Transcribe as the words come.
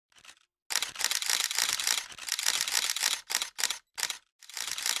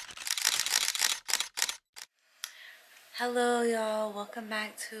Hello y'all, welcome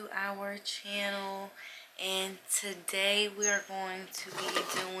back to our channel, and today we are going to be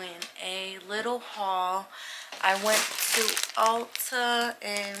doing a little haul. I went to Ulta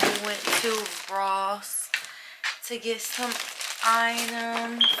and we went to Ross to get some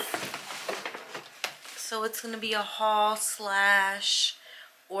items, so it's going to be a haul slash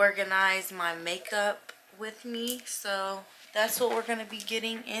organize my makeup with me. So that's what we're going to be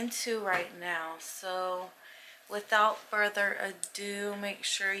getting into right now. So without further ado, make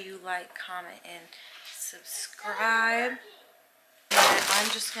sure you like, comment, and subscribe. And I'm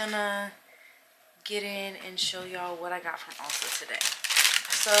just gonna get in and show y'all what I got from Ulta today.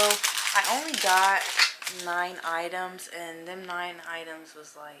 So I only got 9 items, and them 9 items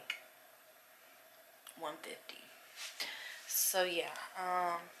was like $150. So yeah,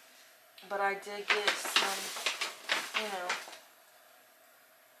 but I did get some,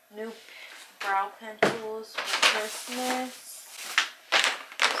 new brow pencils for Christmas. So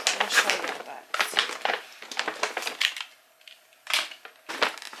I'm gonna show you that.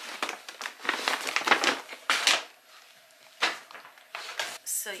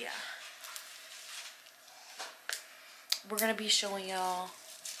 So yeah, we're gonna be showing y'all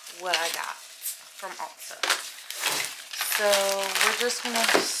what I got from Ulta. So we're just gonna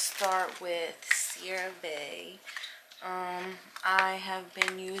start with CeraVe. I have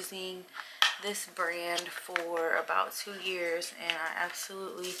been using this brand for about 2 years, and I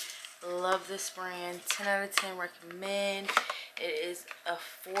absolutely love this brand. 10 out of 10 recommend. It is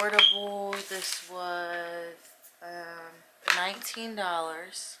affordable. This was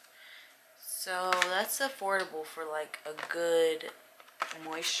 $19, so that's affordable for like a good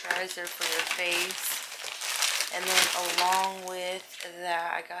moisturizer for your face. And then along with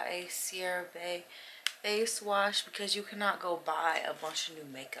that, I got a CeraVe face wash, because you cannot go buy a bunch of new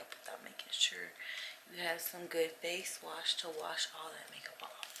makeup without making sure you have some good face wash to wash all that makeup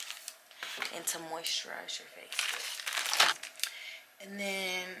off and to moisturize your face with. And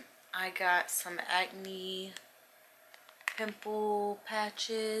then I got some acne pimple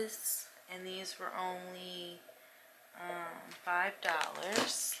patches, and these were only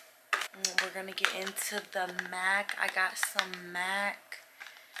 $5. We're gonna get into the MAC. I got some MAC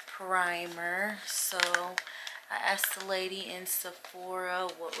primer. So I asked the lady in Sephora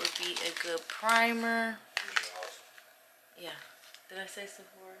what would be a good primer. Yeah, did I say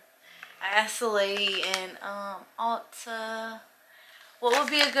Sephora? I asked the lady in Ulta what would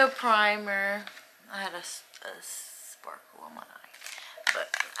be a good primer. I had a sparkle on my eye,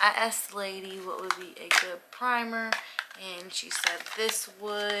 but I asked the lady what would be a good primer, and she said this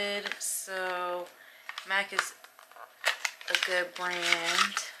would. So MAC is a good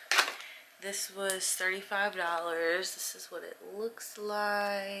brand. This was $35. This is what it looks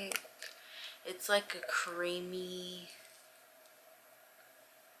like. It's like a creamy,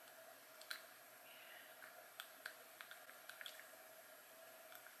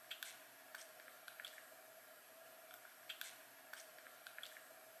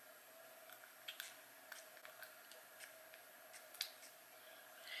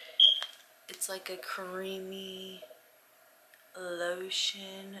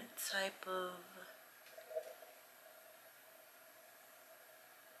 lotion type of,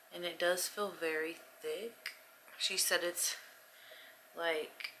 and it does feel very thick. She said it's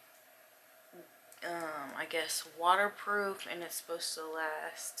like I guess waterproof, and it's supposed to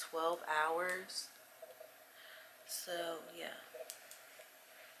last 12 hours. So yeah,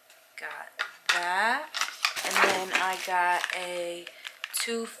 got that. And then I got a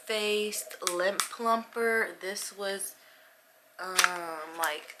Too Faced lip plumper. This was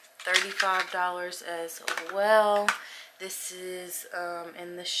like $35 as well. This is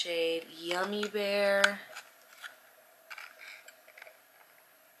in the shade Yummy Bear.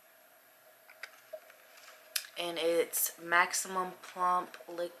 And it's maximum plump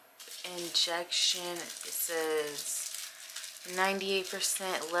lip injection. It says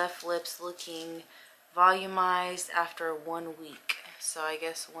 98% left lips looking volumized after 1 week. So I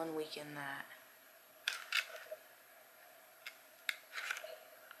guess 1 week in that.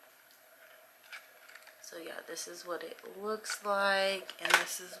 So yeah, this is what it looks like, and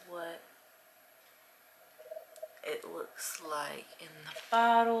this is what it looks like in the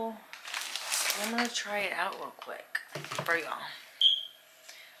bottle. So I'm gonna try it out real quick for y'all.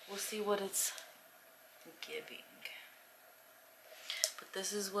 We'll see what it's giving. But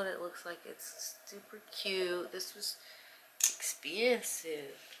this is what it looks like. It's super cute. This was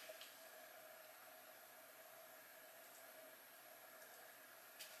expensive.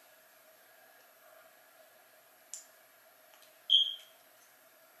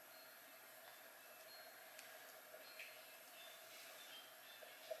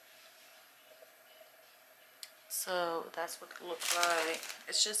 So that's what it looks like.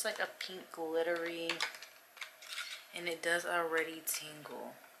 It's just like a pink glittery, and it does already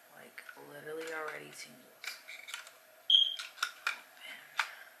tingle, like literally already tingles.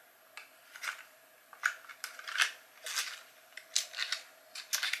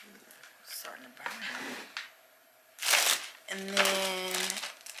 Starting to burn. And then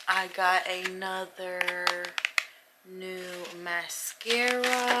I got another new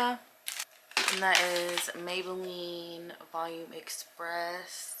mascara, and that is Maybelline Volume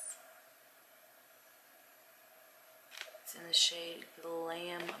Express. It's in the shade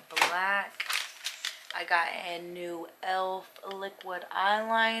Glam Black. I got a new e.l.f. liquid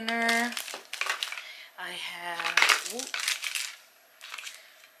eyeliner.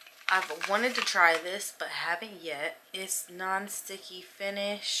 I've wanted to try this but haven't yet. It's non-sticky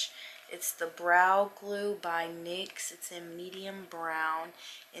finish. It's the Brow Glue by NYX. It's in medium brown.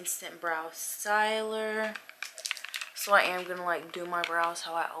 Instant Brow Styler. So I am gonna like do my brows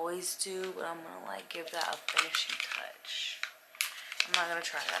how I always do, but I'm gonna like give that a finishing touch. I'm not gonna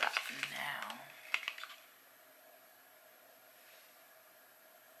try that out now.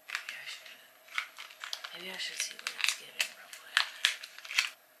 Maybe I should see what it's giving real quick.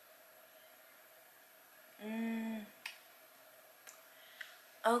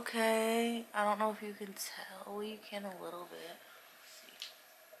 Okay, I don't know if you can tell. Well, you can a little bit. Let's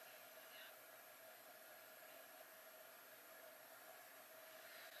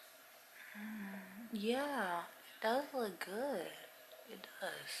see. Yeah, it does look good. It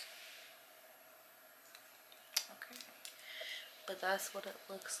does. Okay. But that's what it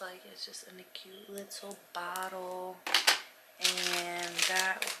looks like. It's just in a cute little bottle. And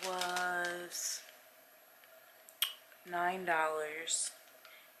that was $9.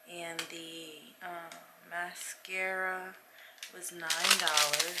 And the mascara was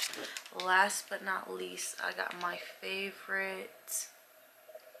 $9. Last but not least, I got my favorite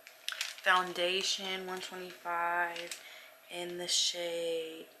foundation, 125, in the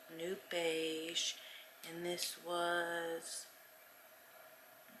shade Nude Beige, and this was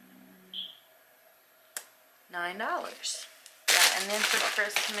 $9. Yeah, and then for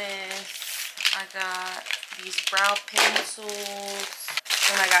Christmas, I got these brow pencils.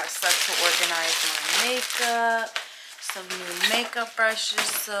 And I got stuff to organize my makeup, some new makeup brushes.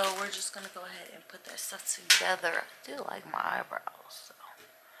 So we're just gonna go ahead and put that stuff together. I do like my eyebrows, so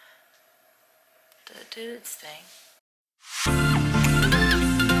do its thing.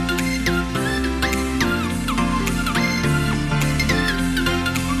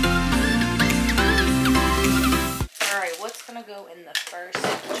 Alright, what's gonna go in the first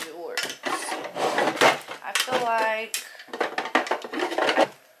drawers? I feel like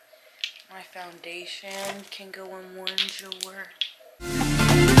my foundation can go in one drawer.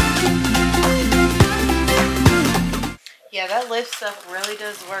 Yeah, that lip stuff really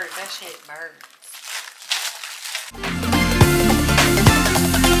does work. That shit burns.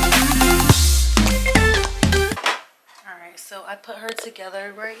 Alright, so I put her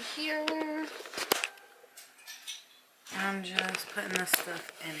together right here. I'm just putting this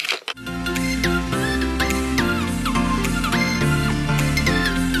stuff in it.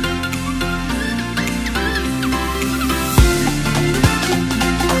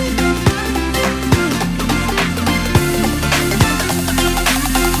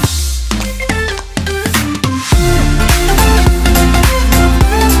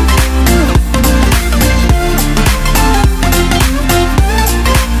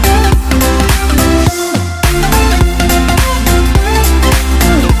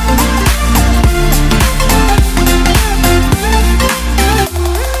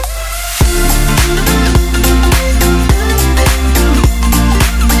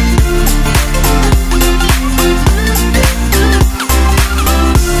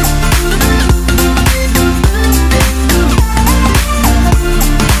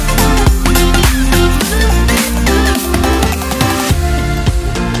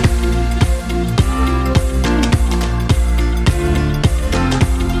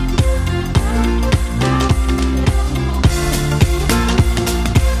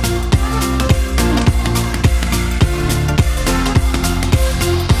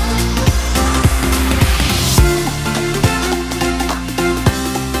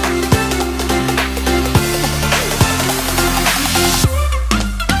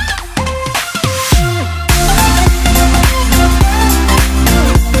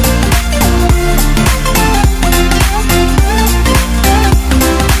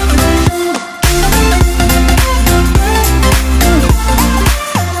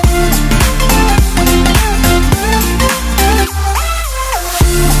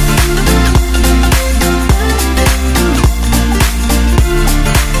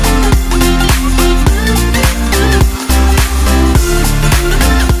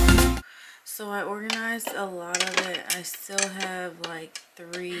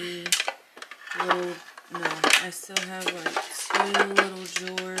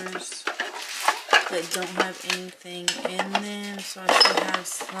 drawers that don't have anything in them, so I should have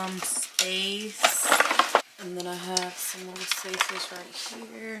some space. And then I have some little spaces right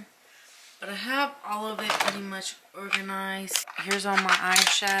here. But I have all of it pretty much organized. Here's all my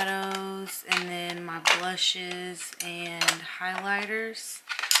eyeshadows and then my blushes and highlighters.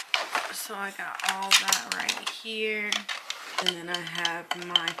 So I got all that right here. And then I have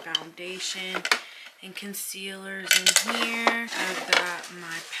my foundation and concealers in here. I've got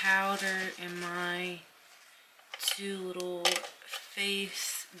my powder and my two little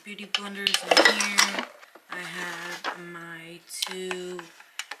face beauty blenders in here. I have my two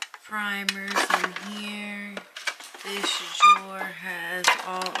primers in here. This drawer has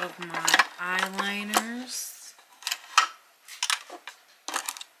all of my eyeliners.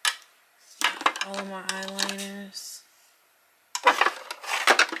 All of my eyeliners.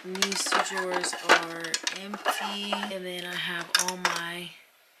 And these two drawers are empty. And then I have all my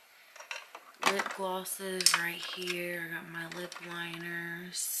lip glosses right here. I got my lip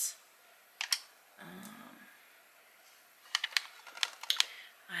liners.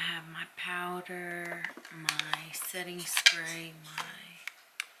 I have my powder, my setting spray, my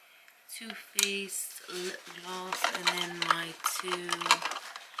Too Faced lip gloss, and then my two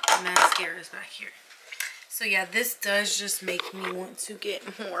mascaras back here. So yeah, this does just make me want to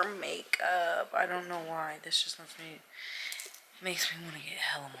get more makeup. I don't know why. This just makes me want to get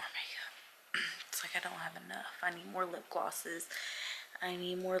hella more makeup. It's like I don't have enough. I need more lip glosses. I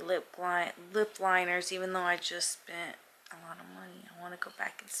need more lip liners, even though I just spent a lot of money. I want to go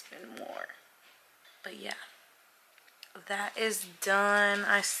back and spend more. But yeah, that is done.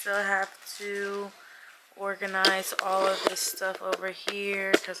 I still have to organize all of this stuff over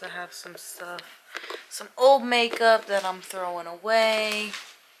here because I have some stuff, some old makeup that I'm throwing away.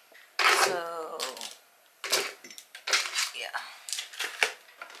 So yeah,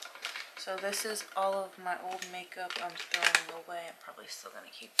 so this is all of my old makeup I'm throwing away. I'm probably still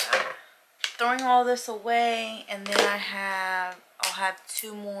gonna keep that. Throwing all this away, and then I'll have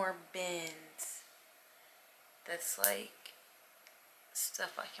two more bins that's like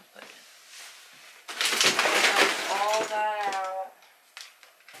stuff I can put in. All that out,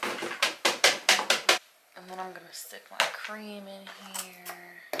 and then I'm gonna stick my cream in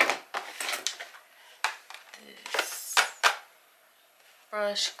here. This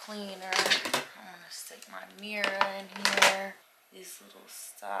brush cleaner. I'm gonna stick my mirror in here. These little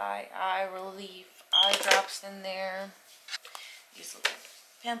eye relief eye drops in there. These little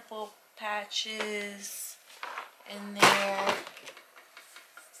pimple patches in there.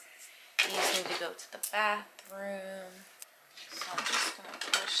 These need to go to the bathroom. So I'm just gonna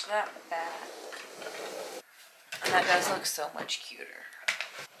push that back. And that does look so much cuter.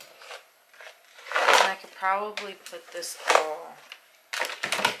 And I could probably put this all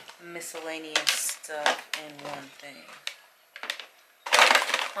miscellaneous stuff in one thing.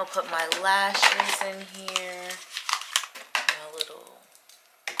 I'll put my lashes in here. My little.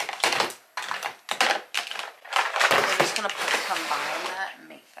 We're just gonna combine that and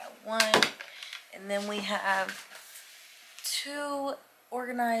make that one. And then we have two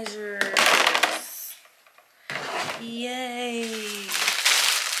organizers. Yay!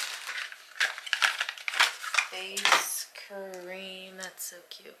 Face cream. That's so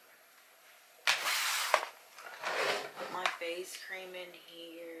cute. Put my face cream in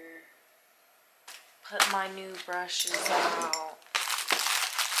here. Put my new brushes out.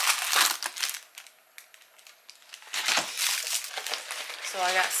 So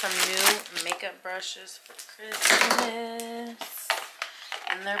I got some new makeup brushes for Christmas.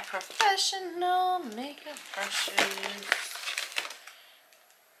 And they're professional makeup brushes.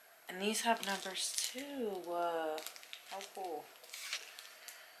 And these have numbers too. How cool.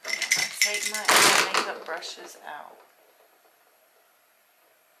 Take my makeup brushes out.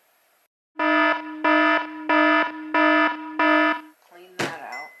 Clean that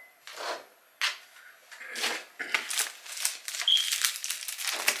out.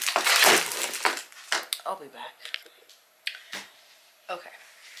 I'll be back. Okay.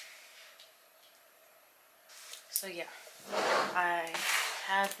 So yeah, I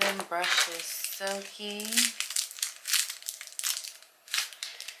have them brushes soaking.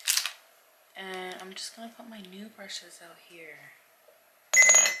 And I'm just gonna put my new brushes out here.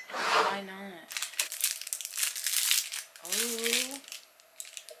 Why not? Oh,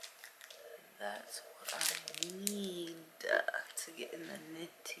 that's what I need to get in the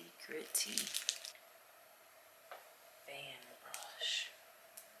nitty gritty. Fan brush.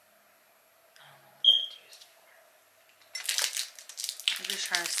 I don't know what that's used for. I'm just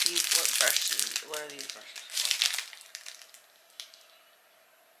trying to see what are these brushes for.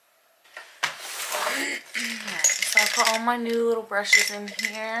 So I put all my new little brushes in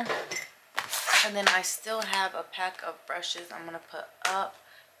here. And then I still have a pack of brushes I'm going to put up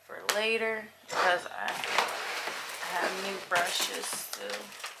for later because I have new brushes too.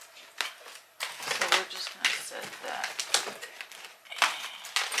 So we're just going to set that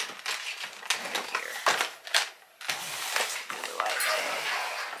right here. Do it like that.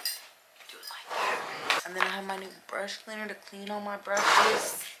 Do it like that. And then I have my new brush cleaner to clean all my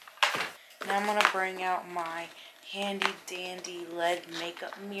brushes. Now I'm going to bring out my handy dandy LED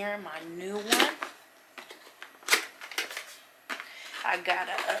makeup mirror, my new one. I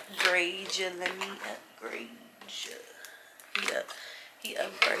gotta upgrade you. Let me upgrade you. He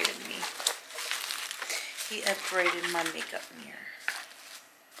upgraded me. He upgraded my makeup mirror.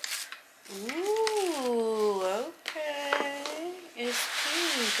 Ooh, okay. It's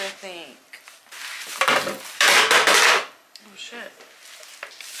pink, I think. Oh, shit.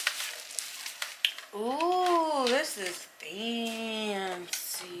 Ooh, this is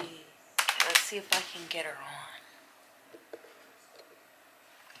fancy. Let's see if I can get her on.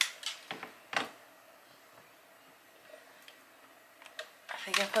 I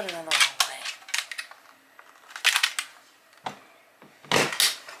think I put it on the wrong way.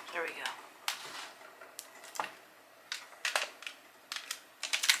 There we go.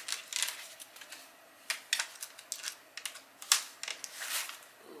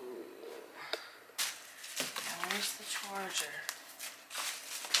 Ooh. Now where's the charger?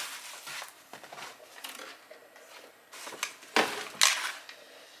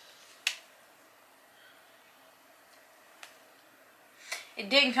 It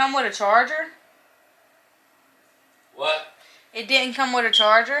didn't come with a charger? What? It didn't come with a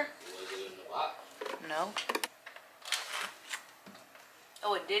charger? Was it in the box? No.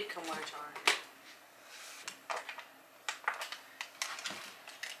 Oh, it did come with a charger.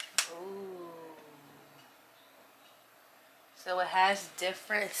 Ooh. So it has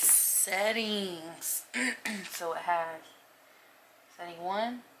different settings. So it has setting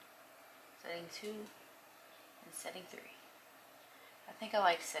 1, setting 2, and setting 3. I think I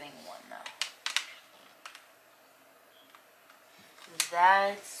like setting 1 though.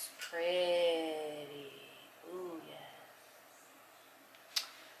 That's pretty. Ooh, yeah.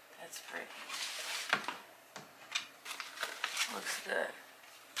 That's pretty. Looks good.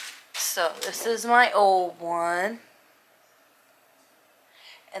 So this is my old one.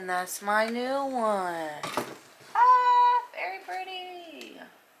 And that's my new one. Ah, very pretty.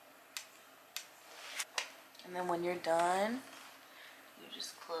 And then when you're done, you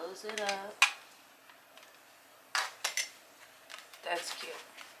just close it up. That's cute.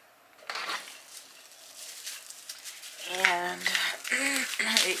 And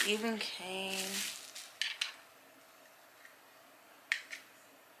it even came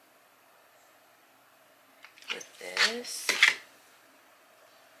with this.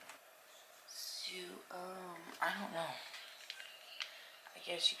 So, I don't know. I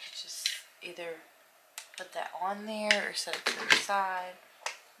guess you could just either put that on there or set it to the side.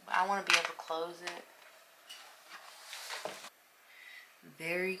 But I want to be able to close it.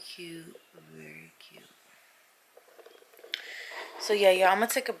 Very cute. Very cute. So yeah, y'all, I'm going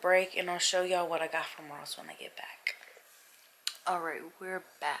to take a break and I'll show y'all what I got from Ross when I get back. Alright, we're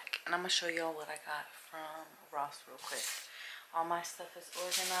back. And I'm going to show y'all what I got from Ross real quick. All my stuff is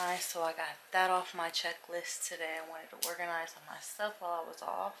organized, so I got that off my checklist today. I wanted to organize all my stuff while I was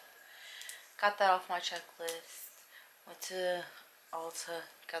off. Got that off my checklist. Went to Ulta,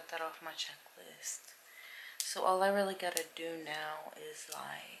 got that off my checklist. So all I really gotta do now is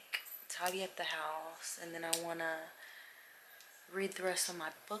like tidy up the house, and then I wanna read the rest of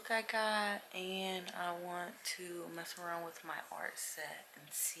my book I got, and I want to mess around with my art set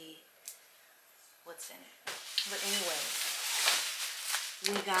and see what's in it. But anyway,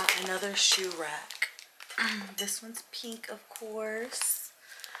 we got another shoe rack. This one's pink, of course,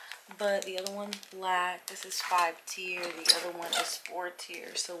 but the other one's black. This is 5-tier, the other one is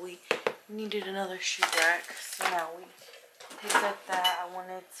 4-tier, so we needed another shoe rack. So now we picked up that. I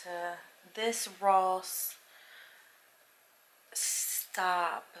wanted to, this Ross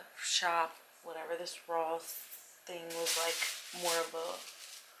Stop Shop, whatever, this Ross thing was like more of a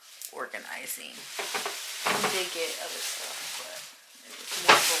organizing. We did get other stuff, but it was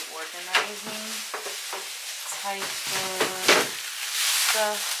more for organizing type of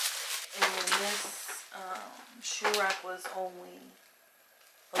stuff. And then this shoe rack was only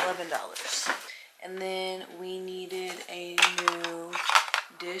 $11. And then we needed a new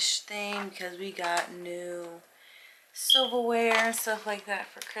dish thing because we got new silverware and stuff like that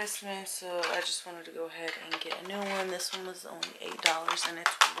for Christmas. So I just wanted to go ahead and get a new one. This one was only $8 and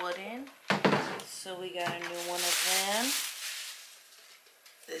it's wooden. So we got a new one of them.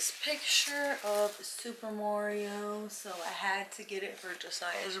 This picture of Super Mario. So I had to get it for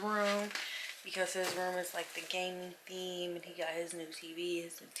Josiah's room because his room is like the gaming theme, and he got his new TV,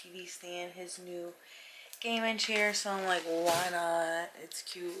 his new TV stand, his new gaming chair. So I'm like, well, why not? It's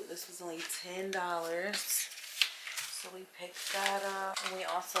cute. This was only $10. So we picked that up. And we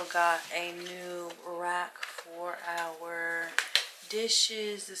also got a new rack for our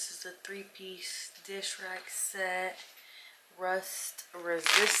dishes. This is a 3-piece dish rack set. Rust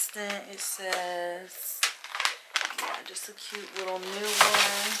resistant, it says. Yeah, just a cute little new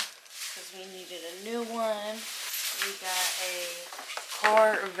one because we needed a new one. We got a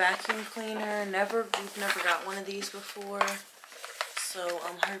car vacuum cleaner. We've never got one of these before, so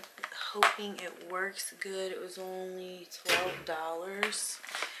I'm hoping it works good. It was only $12.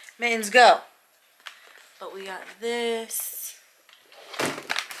 Mittens, go. But we got this.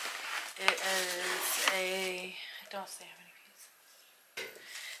 It is a, I don't say how many pieces.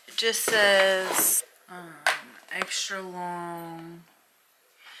 It just says extra long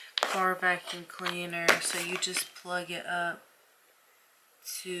car vacuum cleaner. So you just plug it up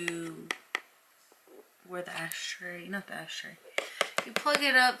to where the ashtray, not the ashtray. You plug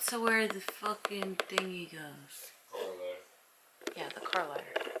it up to where the fucking thingy goes. Car lighter. Yeah, the car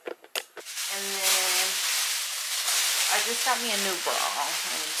lighter. And then I just got me a new bra.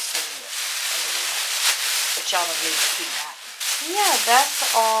 Let me see it. But y'all don't need to see that. Yeah,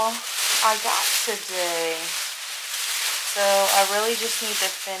 that's all I got today. So I really just need to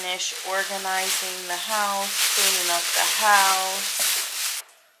finish organizing the house, cleaning up the house.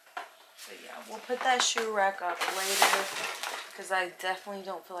 So yeah, we'll put that shoe rack up later because I definitely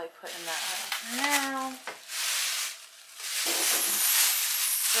don't feel like putting that up now.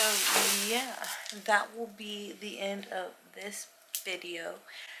 So yeah, that will be the end of this video.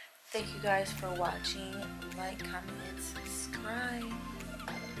 Thank you guys for watching. Like, comment, and subscribe.